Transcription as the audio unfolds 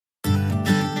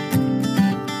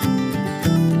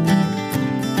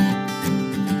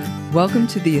Welcome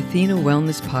to the Athena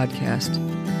Wellness Podcast,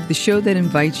 the show that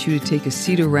invites you to take a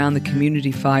seat around the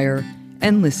community fire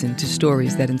and listen to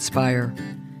stories that inspire.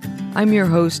 I'm your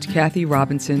host, Kathy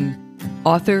Robinson,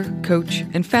 author, coach,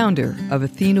 and founder of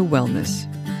Athena Wellness,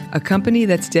 a company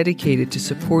that's dedicated to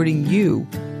supporting you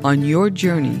on your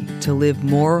journey to live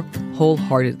more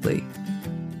wholeheartedly.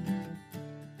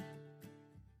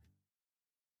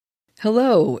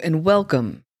 Hello and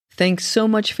welcome. Thanks so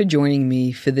much for joining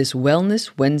me for this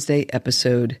Wellness Wednesday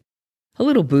episode, a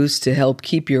little boost to help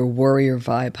keep your warrior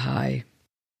vibe high.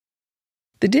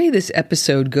 The day this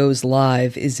episode goes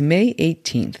live is May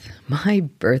 18th, my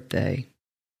birthday.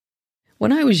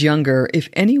 When I was younger, if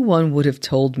anyone would have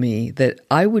told me that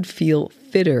I would feel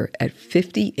fitter at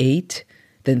 58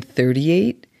 than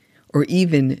 38 or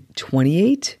even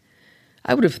 28,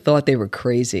 I would have thought they were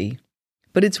crazy.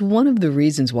 But it's one of the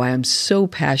reasons why I'm so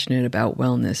passionate about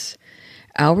wellness.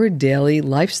 Our daily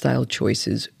lifestyle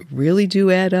choices really do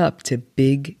add up to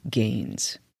big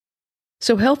gains.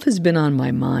 So health has been on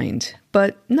my mind,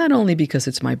 but not only because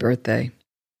it's my birthday.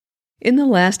 In the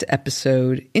last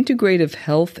episode, integrative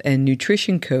health and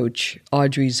nutrition coach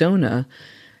Audrey Zona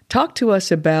talked to us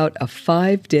about a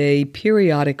 5-day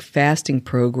periodic fasting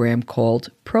program called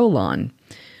Prolon,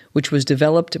 which was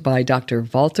developed by Dr.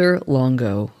 Valter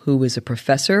Longo, who is a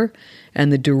professor and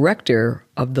the director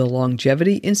of the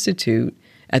Longevity Institute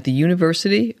at the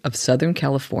University of Southern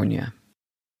California.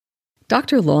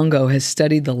 Dr. Longo has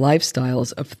studied the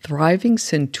lifestyles of thriving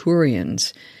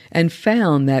centurions and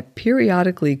found that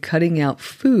periodically cutting out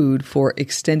food for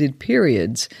extended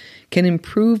periods can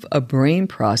improve a brain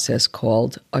process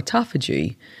called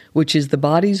autophagy, which is the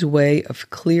body's way of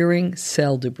clearing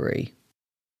cell debris.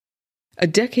 A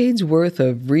decade's worth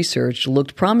of research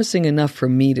looked promising enough for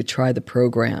me to try the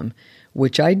program,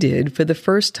 which I did for the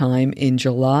first time in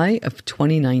July of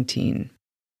 2019.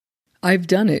 I've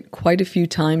done it quite a few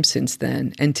times since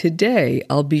then, and today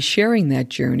I'll be sharing that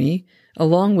journey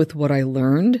along with what I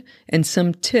learned and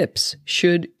some tips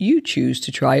should you choose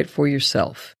to try it for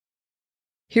yourself.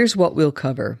 Here's what we'll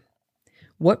cover: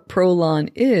 what Prolon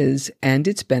is and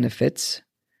its benefits,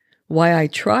 why I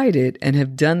tried it and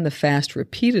have done the fast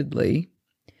repeatedly,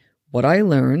 what I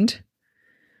learned,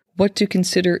 what to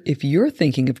consider if you're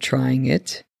thinking of trying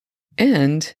it,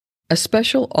 and a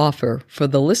special offer for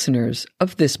the listeners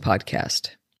of this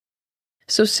podcast.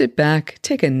 So sit back,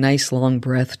 take a nice long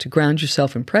breath to ground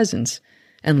yourself in presence,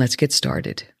 and let's get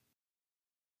started.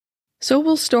 So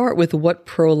we'll start with what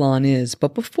Prolon is,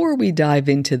 but before we dive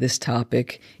into this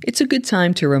topic, it's a good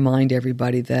time to remind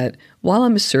everybody that while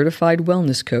I'm a certified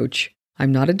wellness coach,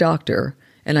 I'm not a doctor,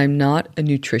 and I'm not a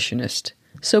nutritionist.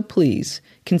 So please,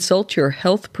 consult your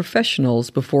health professionals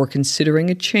before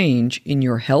considering a change in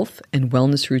your health and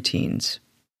wellness routines.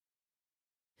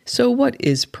 So what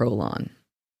is Prolon?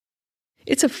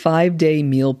 It's a 5-day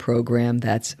meal program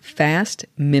that's fast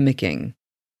mimicking.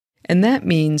 And that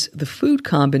means the food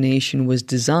combination was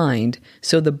designed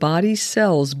so the body's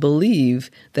cells believe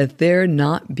that they're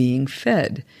not being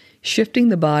fed, shifting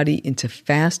the body into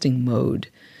fasting mode,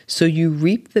 so you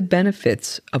reap the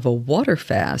benefits of a water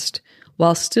fast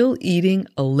while still eating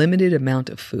a limited amount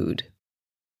of food.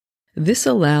 This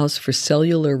allows for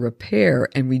cellular repair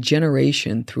and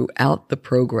regeneration throughout the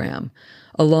program,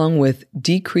 along with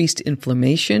decreased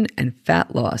inflammation and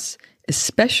fat loss,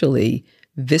 especially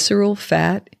visceral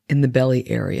fat in the belly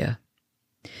area.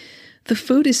 The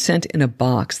food is sent in a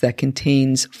box that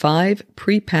contains 5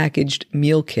 prepackaged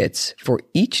meal kits for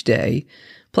each day,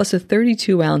 plus a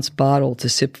 32-ounce bottle to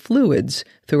sip fluids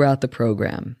throughout the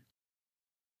program.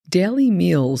 Daily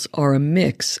meals are a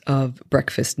mix of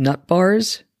breakfast nut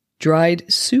bars, dried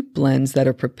soup blends that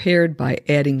are prepared by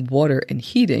adding water and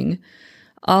heating,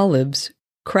 olives,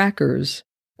 crackers,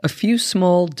 a few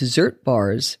small dessert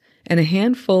bars, and a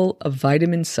handful of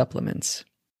vitamin supplements.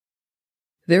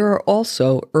 There are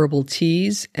also herbal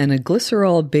teas and a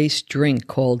glycerol-based drink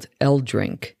called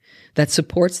L-Drink that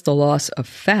supports the loss of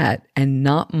fat and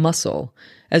not muscle,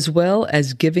 as well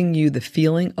as giving you the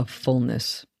feeling of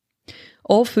fullness.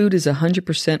 All food is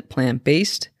 100%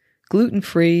 plant-based,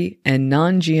 gluten-free, and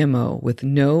non-GMO with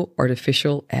no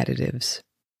artificial additives.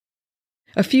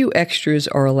 A few extras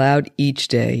are allowed each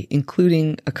day,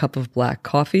 including a cup of black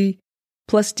coffee,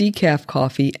 plus decaf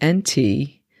coffee and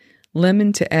tea,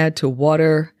 lemon to add to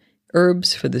water,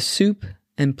 herbs for the soup,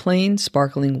 and plain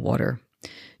sparkling water.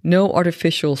 No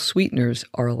artificial sweeteners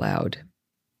are allowed.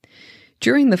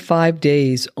 During the 5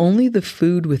 days, only the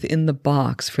food within the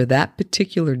box for that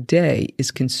particular day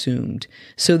is consumed,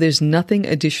 so there's nothing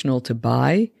additional to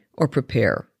buy or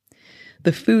prepare.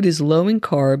 The food is low in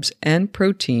carbs and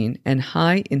protein and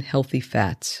high in healthy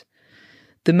fats.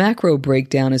 The macro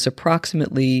breakdown is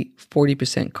approximately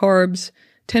 40% carbs,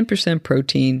 10%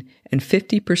 protein, and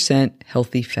 50%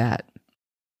 healthy fat.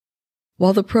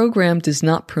 While the program does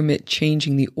not permit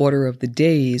changing the order of the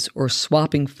days or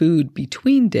swapping food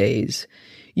between days,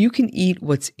 you can eat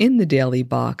what's in the daily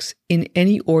box in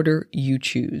any order you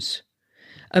choose.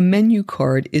 A menu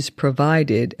card is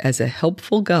provided as a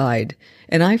helpful guide,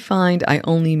 and I find I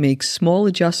only make small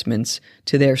adjustments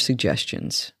to their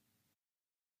suggestions.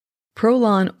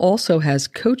 Prolon also has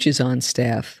coaches on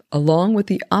staff, along with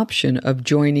the option of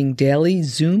joining daily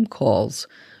Zoom calls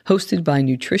hosted by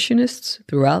nutritionists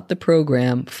throughout the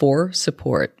program for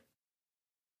support.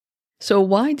 So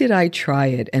why did I try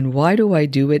it, and why do I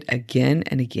do it again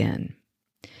and again?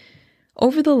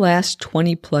 Over the last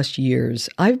 20 plus years,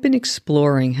 I've been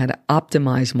exploring how to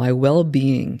optimize my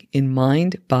well-being in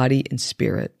mind, body, and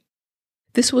spirit.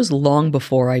 This was long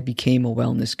before I became a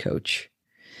wellness coach.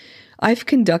 I've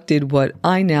conducted what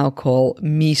I now call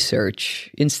me-search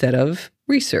instead of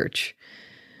research.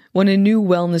 When a new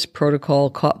wellness protocol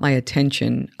caught my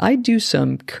attention, I'd do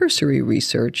some cursory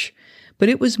research, but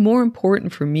it was more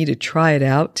important for me to try it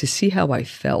out to see how I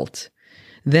felt.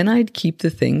 Then I'd keep the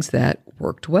things that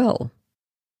worked well.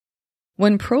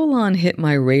 When Prolon hit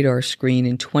my radar screen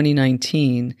in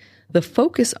 2019, the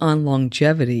focus on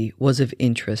longevity was of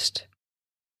interest.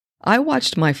 I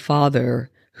watched my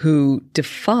father, who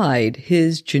defied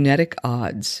his genetic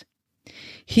odds.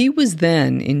 He was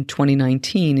then, in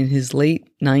 2019, in his late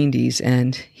 90s,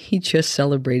 and he just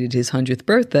celebrated his 100th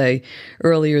birthday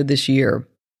earlier this year.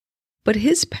 But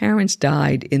his parents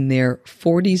died in their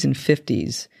 40s and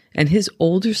 50s, and his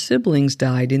older siblings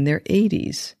died in their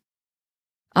 80s.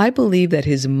 I believe that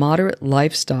his moderate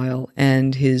lifestyle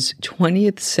and his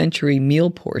 20th century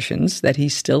meal portions that he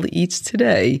still eats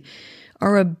today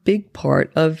are a big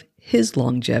part of his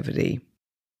longevity.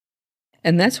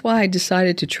 And that's why I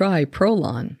decided to try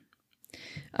Prolon.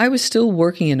 I was still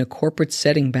working in a corporate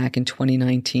setting back in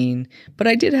 2019, but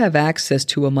I did have access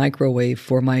to a microwave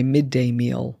for my midday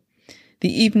meal.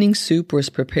 The evening soup was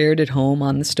prepared at home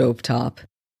on the stovetop,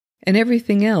 and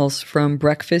everything else from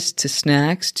breakfast to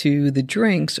snacks to the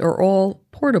drinks are all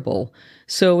portable,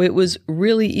 so it was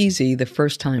really easy the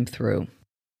first time through.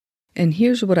 And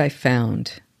here's what I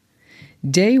found.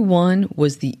 Day 1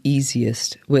 was the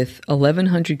easiest, with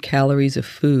 1,100 calories of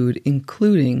food,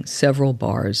 including several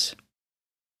bars.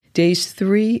 Days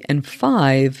 3 and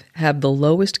 5 have the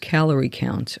lowest calorie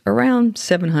count, around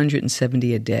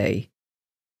 770 a day.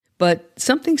 But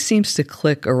something seems to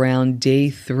click around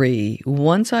day 3.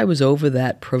 Once I was over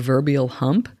that proverbial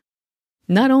hump,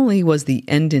 not only was the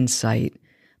end in sight,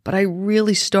 but I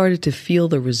really started to feel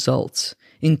the results,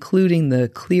 including the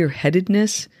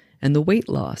clear-headedness and the weight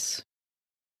loss.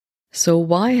 So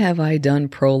why have I done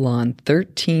Prolon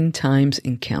 13 times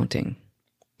and counting?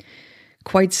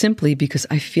 Quite simply because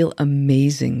I feel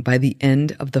amazing by the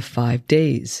end of the 5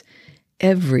 days,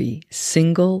 every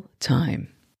single time.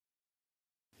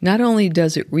 Not only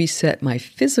does it reset my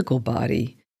physical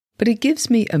body, but it gives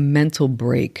me a mental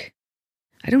break.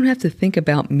 I don't have to think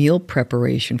about meal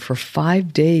preparation for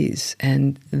 5 days,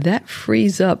 and that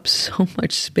frees up so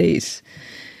much space.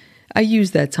 I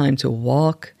use that time to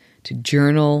walk, to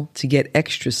journal, to get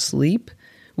extra sleep,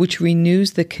 which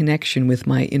renews the connection with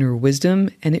my inner wisdom,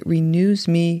 and it renews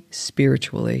me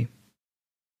spiritually.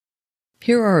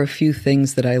 Here are a few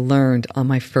things that I learned on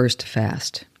my first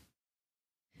fast.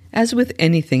 As with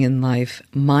anything in life,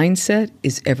 mindset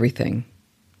is everything.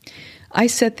 I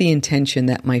set the intention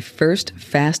that my first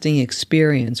fasting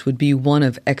experience would be one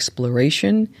of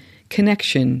exploration,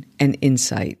 connection, and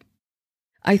insight.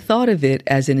 I thought of it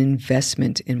as an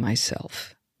investment in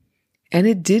myself. And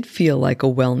it did feel like a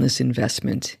wellness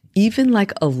investment, even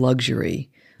like a luxury,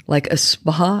 like a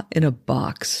spa in a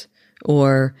box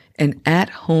or an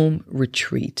at-home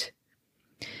retreat.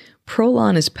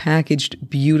 Prolon is packaged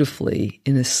beautifully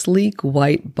in a sleek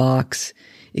white box.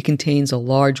 It contains a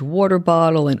large water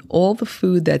bottle and all the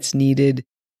food that's needed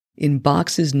in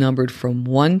boxes numbered from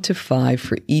 1 to 5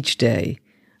 for each day,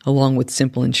 along with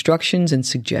simple instructions and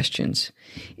suggestions.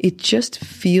 It just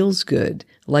feels good,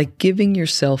 like giving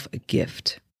yourself a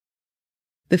gift.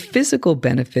 The physical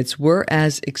benefits were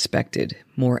as expected: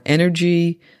 more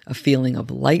energy, a feeling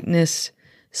of lightness,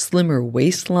 slimmer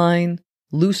waistline,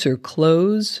 looser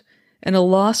clothes, and a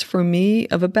loss for me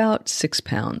of about 6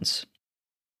 pounds.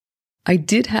 I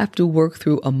did have to work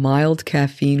through a mild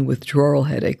caffeine withdrawal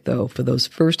headache, though, for those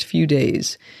first few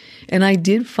days, and I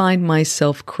did find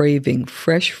myself craving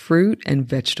fresh fruit and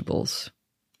vegetables.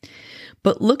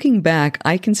 But looking back,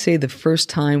 I can say the first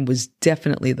time was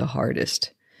definitely the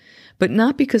hardest. But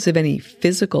not because of any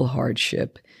physical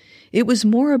hardship. It was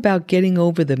more about getting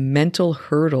over the mental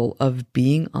hurdle of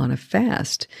being on a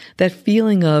fast, that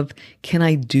feeling of, can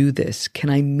I do this? Can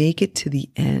I make it to the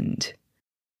end?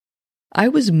 I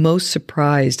was most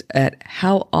surprised at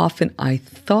how often I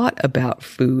thought about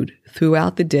food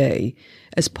throughout the day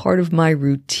as part of my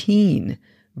routine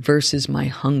versus my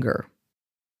hunger.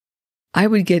 I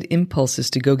would get impulses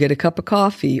to go get a cup of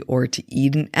coffee or to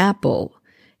eat an apple.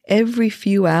 Every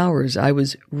few hours, I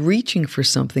was reaching for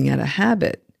something out of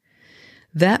habit.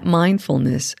 That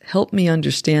mindfulness helped me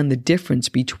understand the difference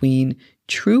between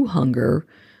true hunger,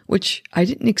 which I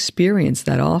didn't experience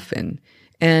that often,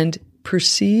 and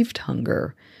perceived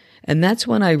hunger. And that's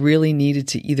when I really needed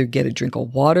to either get a drink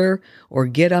of water or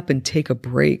get up and take a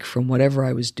break from whatever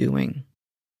I was doing.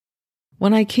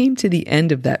 When I came to the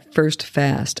end of that first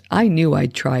fast, I knew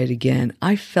I'd try it again.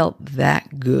 I felt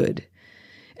that good.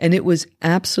 And it was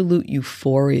absolute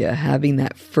euphoria having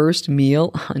that first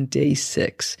meal on day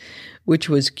 6, which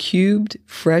was cubed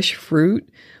fresh fruit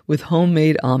with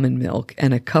homemade almond milk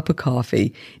and a cup of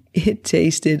coffee. It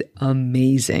tasted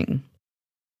amazing.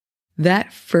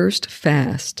 That first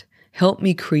fast helped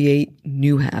me create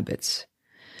new habits.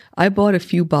 I bought a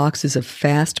few boxes of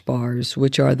fast bars,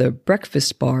 which are the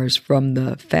breakfast bars from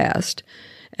the fast,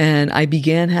 and I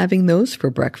began having those for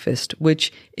breakfast,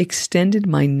 which extended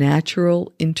my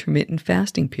natural intermittent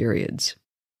fasting periods.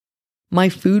 My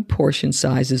food portion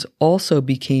sizes also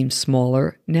became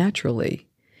smaller naturally,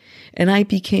 and I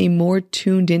became more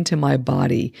tuned into my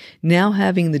body, now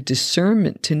having the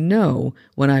discernment to know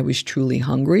when I was truly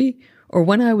hungry or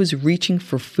when I was reaching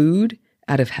for food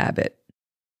out of habit.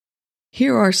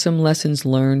 Here are some lessons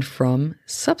learned from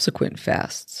subsequent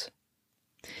fasts.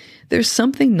 There's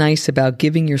something nice about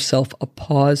giving yourself a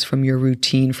pause from your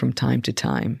routine from time to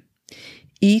time.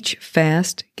 Each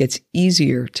fast gets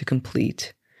easier to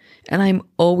complete, and I'm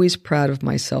always proud of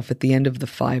myself at the end of the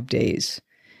 5 days,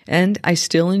 and I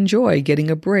still enjoy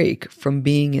getting a break from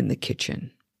being in the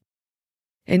kitchen.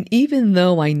 And even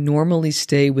though I normally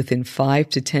stay within 5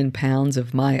 to 10 pounds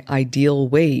of my ideal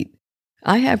weight,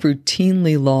 I have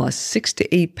routinely lost 6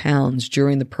 to 8 pounds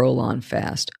during the Prolon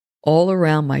fast, all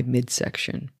around my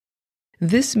midsection.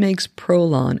 This makes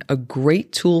Prolon a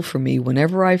great tool for me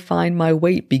whenever I find my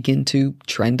weight begin to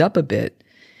trend up a bit.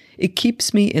 It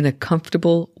keeps me in a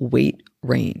comfortable weight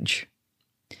range.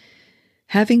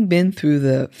 Having been through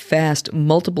the fast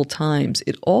multiple times,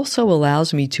 it also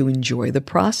allows me to enjoy the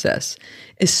process,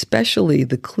 especially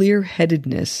the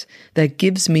clear-headedness that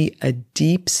gives me a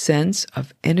deep sense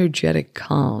of energetic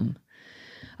calm.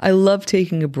 I love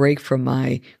taking a break from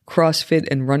my CrossFit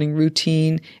and running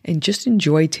routine and just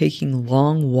enjoy taking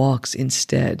long walks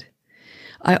instead.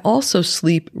 I also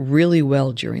sleep really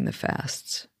well during the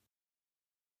fasts.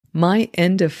 My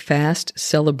end of fast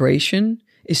celebration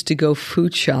is to go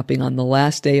food shopping on the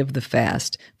last day of the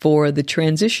fast for the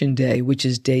transition day, which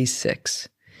is day 6.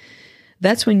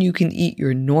 That's when you can eat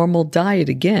your normal diet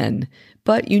again,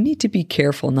 but you need to be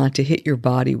careful not to hit your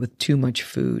body with too much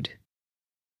food.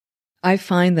 I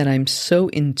find that I'm so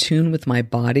in tune with my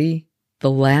body,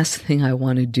 the last thing I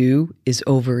want to do is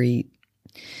overeat.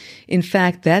 In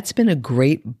fact, that's been a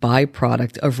great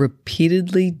byproduct of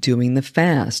repeatedly doing the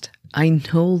fast. I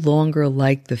no longer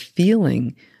like the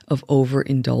feeling of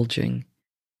overindulging.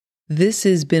 This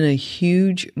has been a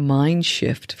huge mind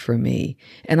shift for me,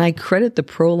 and I credit the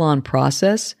Prolon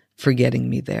process for getting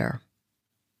me there.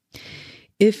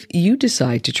 If you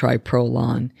decide to try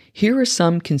Prolon, here are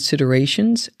some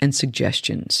considerations and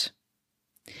suggestions.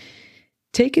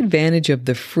 Take advantage of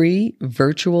the free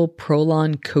virtual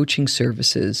Prolon coaching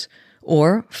services,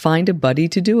 or find a buddy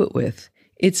to do it with.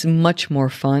 It's much more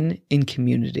fun in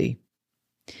community.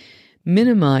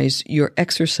 Minimize your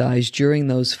exercise during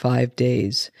those 5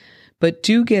 days, but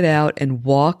do get out and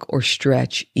walk or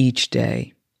stretch each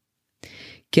day.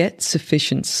 Get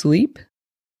sufficient sleep,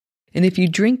 and if you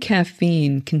drink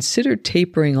caffeine, consider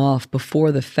tapering off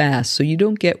before the fast so you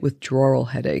don't get withdrawal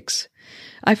headaches.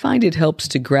 I find it helps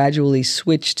to gradually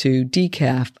switch to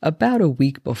decaf about a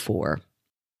week before.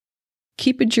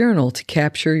 Keep a journal to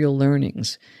capture your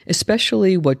learnings,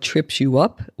 especially what trips you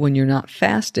up when you're not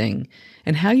fasting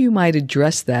and how you might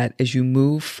address that as you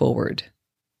move forward.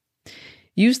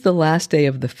 Use the last day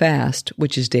of the fast,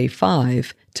 which is day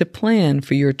 5, to plan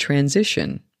for your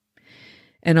transition.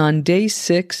 And on day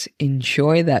 6,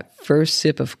 enjoy that first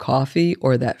sip of coffee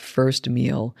or that first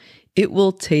meal. It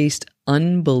will taste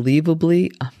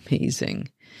unbelievably amazing.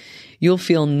 You'll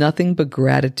feel nothing but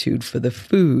gratitude for the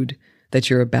food that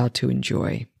you're about to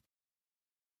enjoy.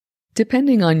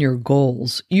 Depending on your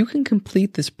goals, you can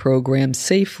complete this program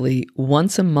safely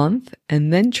once a month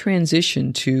and then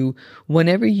transition to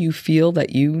whenever you feel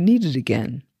that you need it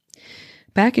again.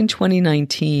 Back in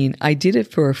 2019, I did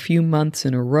it for a few months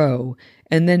in a row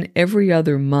and then every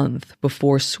other month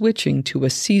before switching to a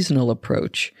seasonal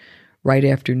approach, right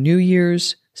after New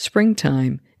Year's,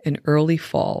 springtime, and early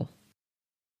fall.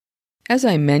 As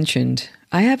I mentioned,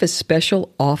 I have a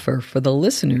special offer for the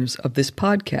listeners of this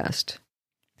podcast.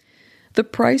 The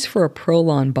price for a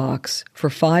Prolon box for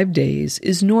 5 days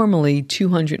is normally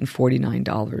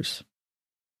 $249.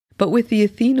 But with the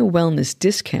Athena Wellness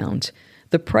discount,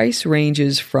 the price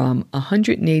ranges from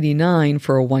 $189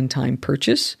 for a one-time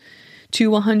purchase to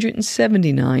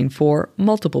 $179 for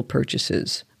multiple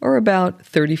purchases, or about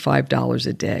 $35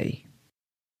 a day.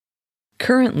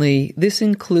 Currently, this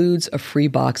includes a free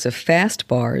box of fast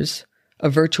bars, a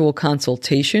virtual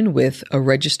consultation with a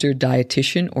registered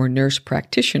dietitian or nurse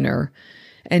practitioner,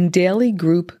 and daily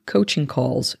group coaching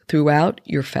calls throughout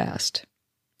your fast.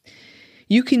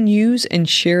 You can use and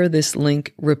share this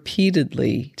link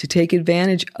repeatedly to take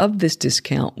advantage of this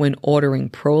discount when ordering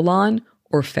Prolon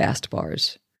or fast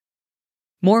bars.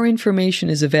 More information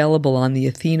is available on the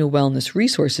Athena Wellness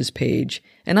Resources page,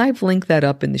 and I've linked that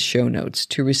up in the show notes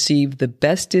to receive the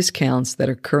best discounts that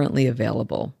are currently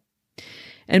available.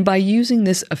 And by using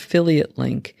this affiliate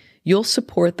link, you'll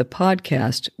support the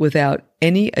podcast without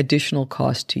any additional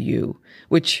cost to you,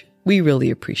 which we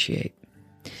really appreciate.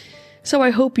 So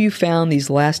I hope you found these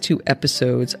last 2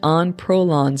 episodes on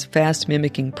Prolon's fast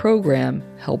mimicking program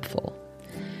helpful.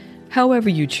 However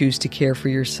you choose to care for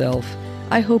yourself,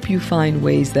 I hope you find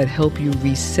ways that help you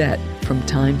reset from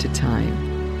time to time.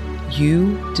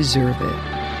 You deserve it.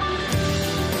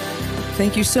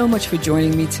 Thank you so much for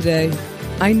joining me today.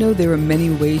 I know there are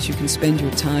many ways you can spend your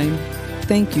time.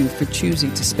 Thank you for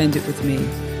choosing to spend it with me.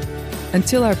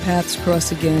 Until our paths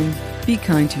cross again, be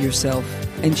kind to yourself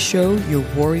and show your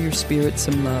warrior spirit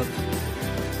some love.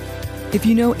 If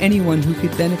you know anyone who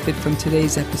could benefit from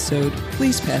today's episode,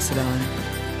 please pass it on.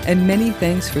 And many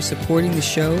thanks for supporting the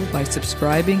show by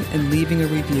subscribing and leaving a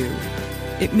review.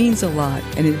 It means a lot,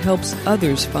 and it helps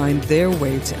others find their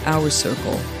way to our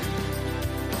circle.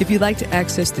 If you'd like to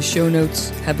access the show notes,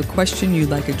 have a question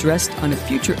you'd like addressed on a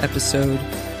future episode,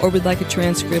 or would like a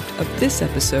transcript of this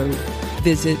episode,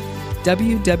 visit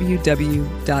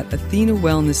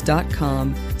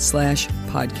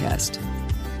www.athenawellness.com/podcast.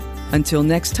 Until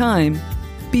next time,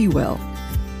 be well.